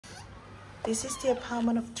This is the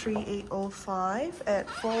apartment of 3805 at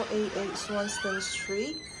 488 Swanston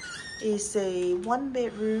Street. It's a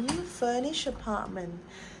one-bedroom furnished apartment.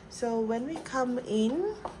 So when we come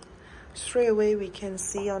in, straight away we can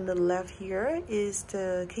see on the left here is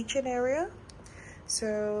the kitchen area.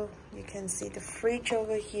 So you can see the fridge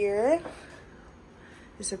over here.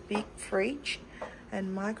 It's a big fridge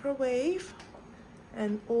and microwave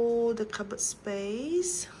and all the cupboard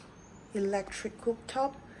space, electric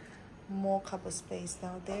cooktop, more cupboard space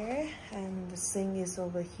down there, and the sink is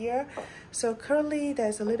over here. So currently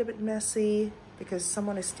there's a little bit messy because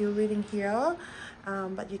someone is still living here,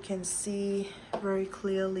 but you can see very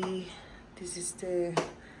clearly this is the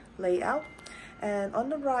layout. And on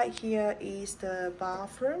the right here is the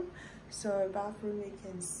bathroom. So bathroom, you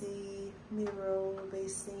can see mirror,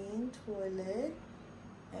 basin, toilet,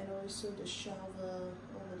 and also the shower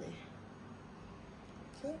over there.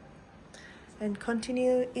 Okay, and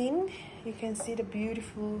continue in, you can see the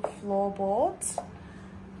beautiful floorboards,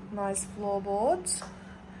 nice floorboards.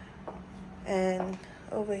 And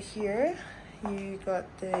over here you got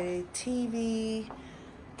the TV,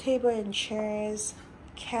 table and chairs,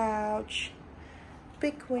 couch,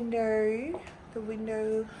 big window. The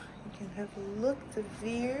window, you can have a look, the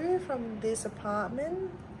view from this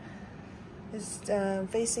apartment is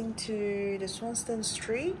facing to the Swanston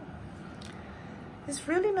Street. It's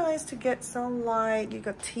really nice to get sunlight. You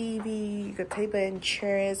got TV, you got table and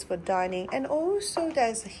chairs for dining, and also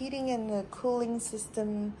there's a heating and a cooling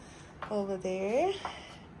system over there.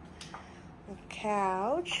 A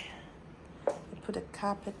couch. You put a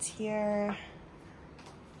carpet here.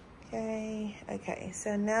 Okay,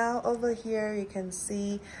 so now over here you can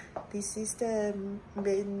see this is the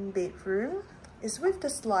main bedroom. It's with the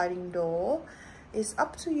sliding door. It's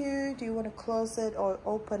up to you. Do you want to close it or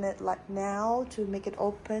open it like now to make it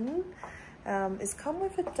open? It's come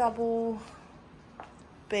with a double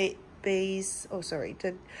base,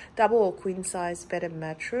 the double or queen size bed and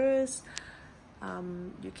mattress.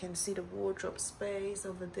 You can see the wardrobe space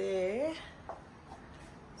over there.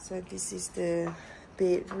 So this is the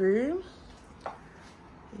bedroom.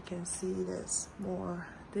 You can see there's more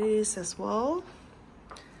this as well.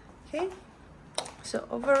 Okay, so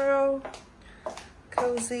overall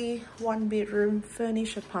cozy one bedroom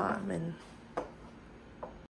furnished apartment.